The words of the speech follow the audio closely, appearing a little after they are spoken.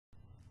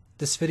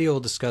This video will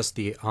discuss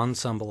the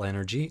ensemble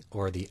energy,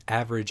 or the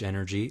average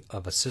energy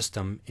of a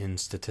system in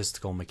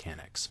statistical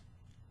mechanics.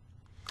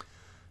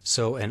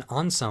 So an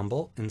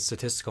ensemble in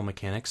statistical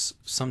mechanics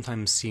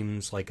sometimes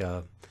seems like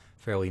a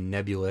fairly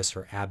nebulous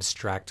or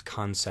abstract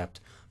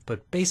concept,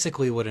 but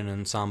basically what an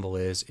ensemble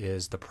is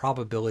the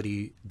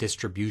probability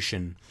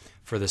distribution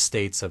for the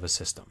states of a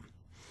system.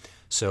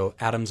 So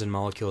atoms and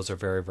molecules are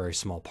very, very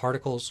small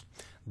particles.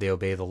 They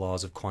obey the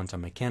laws of quantum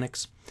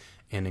mechanics.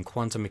 And in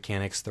quantum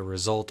mechanics, the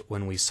result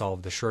when we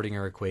solve the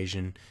Schrödinger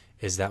equation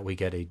is that we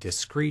get a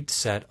discrete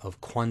set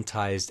of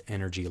quantized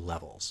energy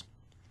levels.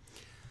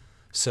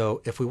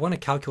 So if we want to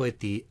calculate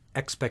the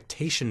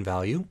expectation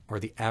value, or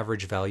the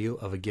average value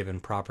of a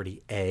given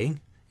property A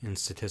in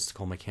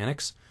statistical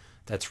mechanics,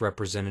 that's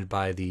represented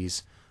by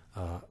these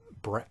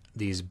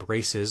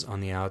braces on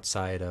the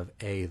outside of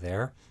A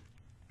there.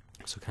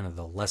 So kind of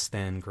the less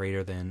than,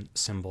 greater than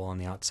symbol on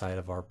the outside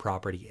of our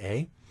property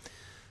A.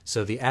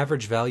 So the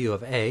average value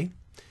of A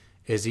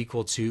is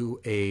equal to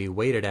a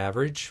weighted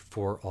average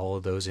for all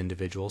of those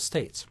individual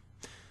states.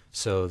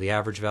 So the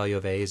average value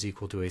of A is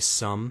equal to a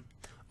sum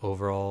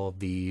over all of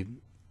the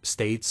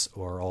states,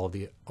 or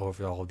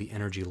over all of the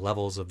energy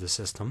levels of the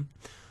system,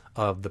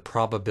 of the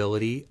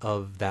probability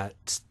of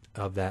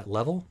that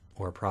level,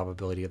 or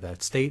probability of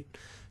that state,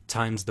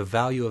 times the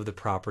value of the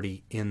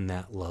property in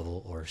that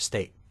level or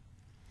state.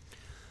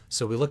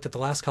 So we looked at the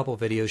last couple of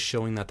videos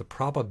showing that the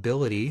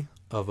probability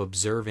of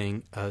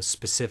observing a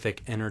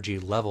specific energy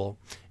level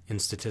in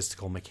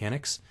statistical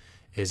mechanics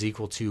is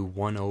equal to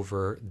 1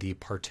 over the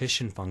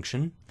partition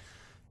function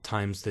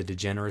times the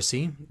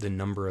degeneracy, the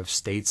number of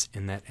states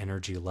in that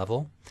energy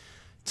level,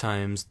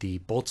 times the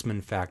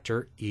Boltzmann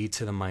factor, e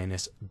to the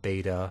minus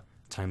beta,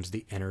 times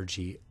the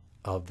energy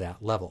of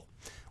that level,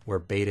 where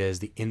beta is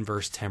the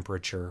inverse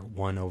temperature,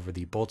 1 over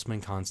the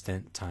Boltzmann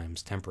constant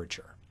times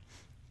temperature.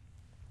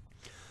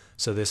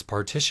 So this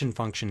partition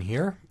function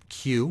here,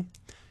 Q,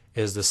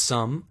 is the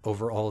sum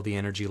over all the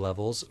energy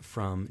levels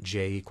from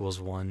j equals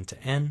 1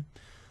 to n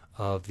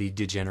of the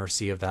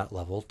degeneracy of that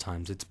level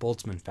times its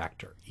Boltzmann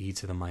factor, e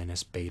to the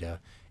minus beta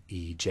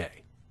ej.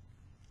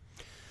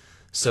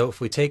 So if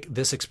we take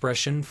this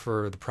expression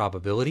for the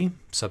probability,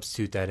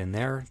 substitute that in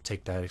there,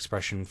 take that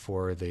expression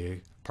for the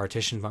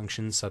partition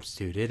function,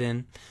 substitute it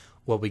in,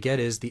 what we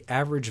get is the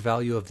average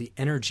value of the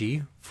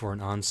energy for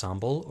an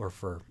ensemble, or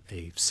for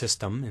a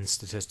system in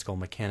statistical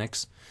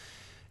mechanics,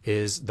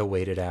 is the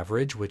weighted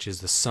average, which is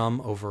the sum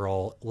over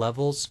all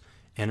levels,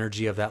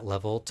 energy of that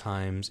level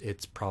times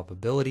its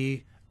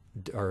probability,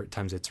 or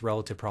times its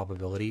relative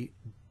probability,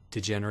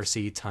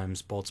 degeneracy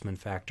times Boltzmann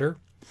factor,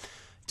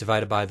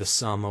 divided by the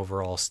sum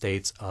over all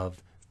states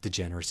of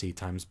degeneracy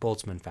times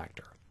Boltzmann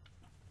factor.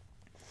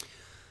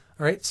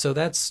 All right, so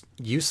that's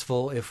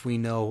useful if we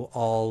know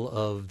all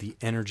of the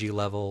energy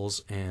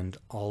levels and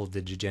all of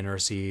the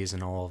degeneracies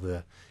and all of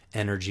the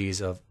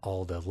energies of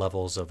all the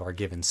levels of our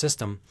given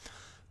system.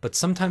 But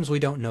sometimes we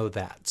don't know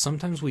that.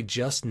 Sometimes we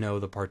just know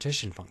the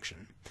partition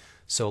function.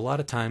 So a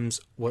lot of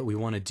times what we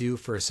want to do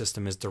for a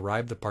system is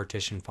derive the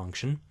partition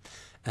function.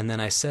 And then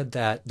I said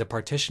that the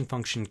partition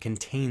function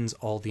contains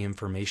all the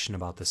information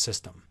about the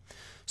system.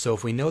 So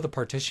if we know the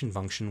partition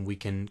function, we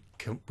can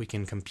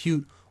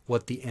compute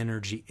what the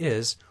energy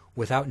is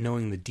without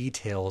knowing the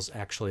details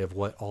actually of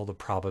what all the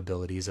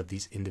probabilities of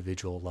these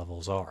individual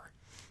levels are.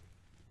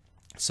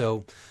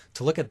 So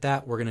to look at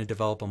that, we're going to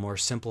develop a more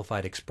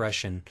simplified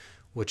expression,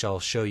 which I'll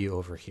show you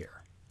over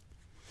here.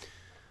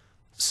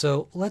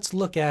 So let's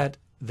look at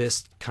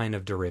this kind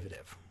of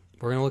derivative.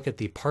 We're going to look at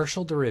the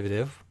partial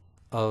derivative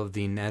of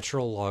the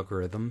natural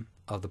logarithm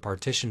of the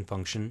partition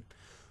function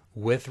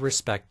with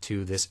respect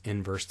to this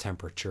inverse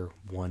temperature,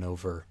 1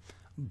 over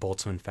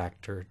Boltzmann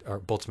factor, or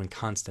Boltzmann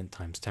constant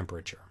times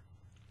temperature.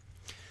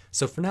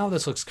 So for now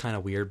this looks kind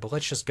of weird, but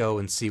let's just go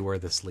and see where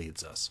this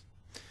leads us.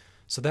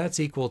 So that's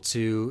equal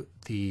to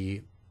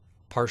the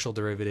partial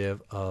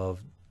derivative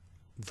of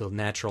the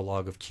natural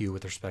log of q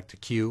with respect to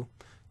q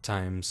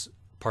times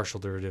partial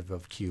derivative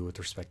of q with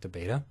respect to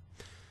beta,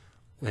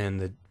 and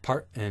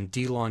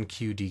d ln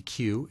q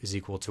dq is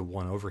equal to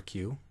 1 over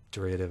q.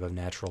 Derivative of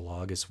natural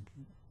log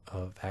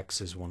of x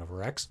is 1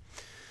 over x.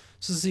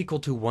 So this is equal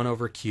to 1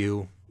 over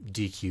q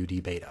dq d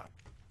beta.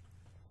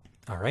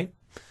 All right,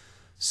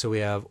 so we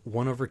have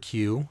 1 over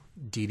q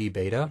dd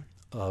beta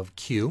of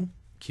q.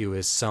 Q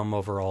is sum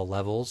over all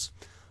levels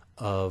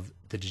of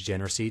the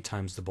degeneracy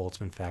times the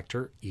Boltzmann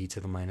factor, e to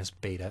the minus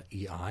beta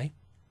ei,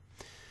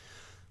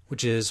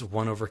 which is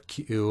 1 over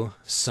q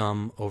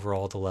sum over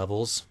all the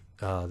levels.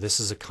 This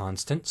is a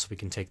constant, so we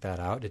can take that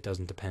out. It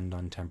doesn't depend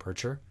on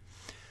temperature.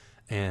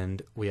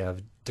 And we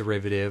have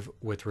derivative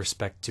with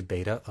respect to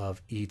beta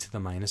of e to the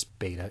minus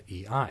beta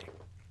ei.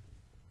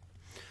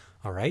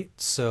 All right,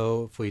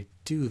 so if we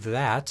do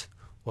that,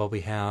 what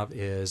we have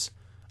is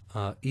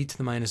e to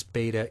the minus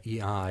beta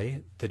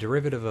ei. The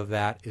derivative of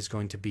that is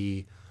going to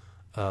be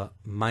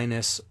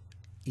minus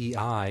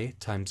ei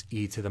times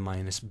e to the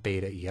minus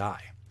beta ei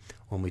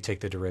when we take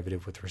the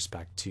derivative with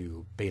respect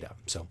to beta.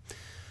 So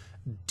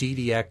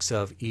ddx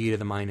of e to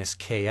the minus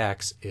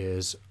kx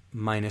is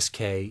minus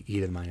k e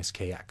to the minus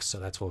kx. So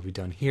that's what we've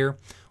done here.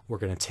 We're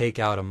going to take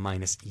out a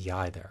minus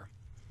ei there.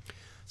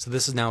 So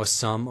this is now a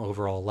sum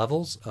over all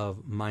levels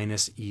of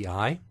minus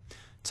ei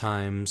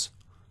times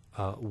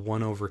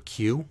 1 over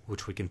q,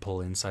 which we can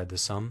pull inside the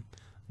sum,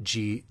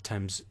 g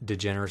times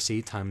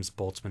degeneracy times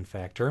Boltzmann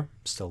factor,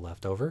 still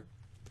left over.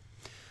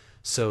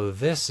 So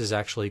this is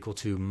actually equal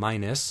to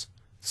minus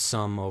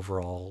sum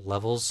over all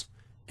levels,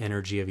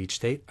 energy of each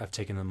state. I've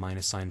taken the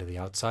minus sign to the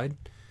outside.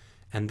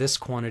 And this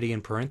quantity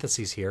in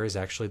parentheses here is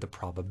actually the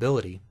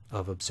probability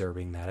of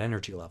observing that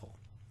energy level.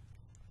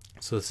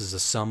 So this is a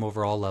sum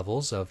over all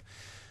levels of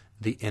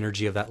the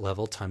energy of that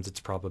level times its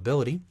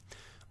probability,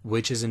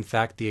 which is in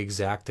fact the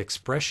exact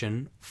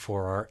expression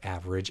for our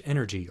average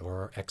energy or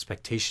our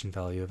expectation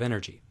value of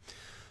energy.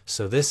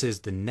 So this is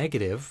the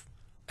negative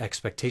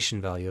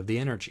expectation value of the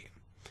energy,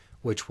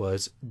 which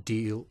was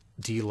d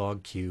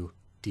log q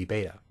d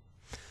beta.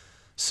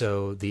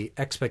 So the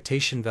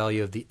expectation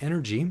value of the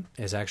energy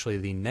is actually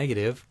the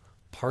negative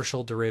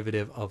partial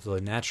derivative of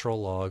the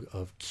natural log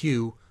of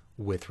q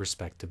with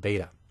respect to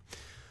beta.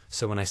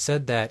 So when I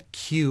said that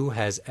q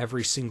has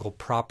every single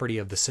property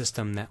of the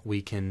system that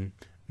we can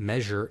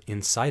measure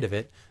inside of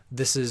it,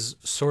 this is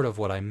sort of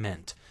what I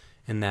meant,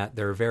 in that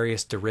there are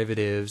various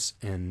derivatives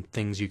and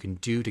things you can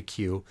do to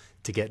q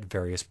to get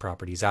various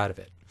properties out of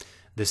it.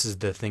 This is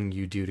the thing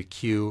you do to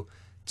q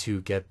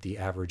to get the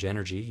average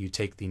energy. You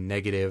take the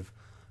negative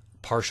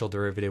partial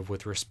derivative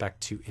with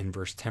respect to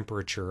inverse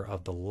temperature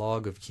of the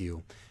log of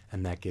q,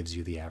 and that gives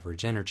you the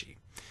average energy.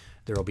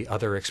 There will be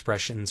other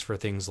expressions for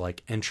things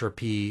like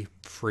entropy,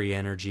 free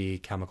energy,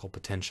 chemical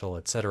potential,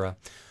 etc.,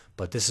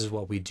 but this is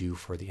what we do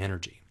for the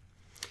energy.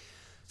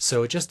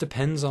 So it just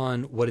depends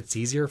on what it's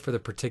easier for the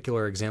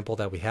particular example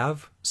that we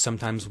have.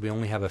 Sometimes we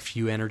only have a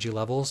few energy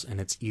levels and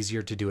it's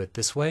easier to do it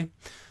this way.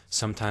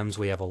 Sometimes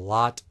we have a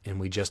lot and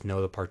we just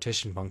know the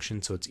partition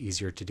function, so it's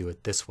easier to do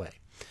it this way.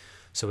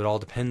 So it all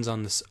depends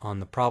on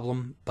the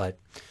problem, but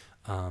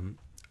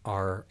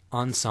our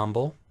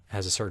ensemble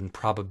has a certain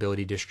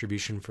probability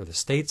distribution for the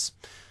states.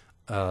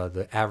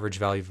 The average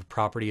value of a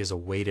property is a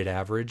weighted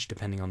average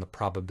depending on the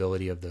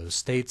probability of those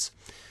states,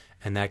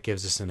 and that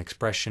gives us an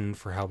expression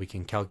for how we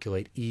can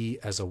calculate E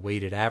as a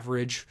weighted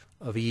average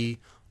of E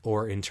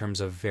or in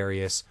terms of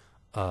various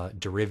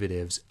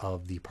derivatives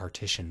of the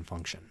partition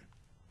function.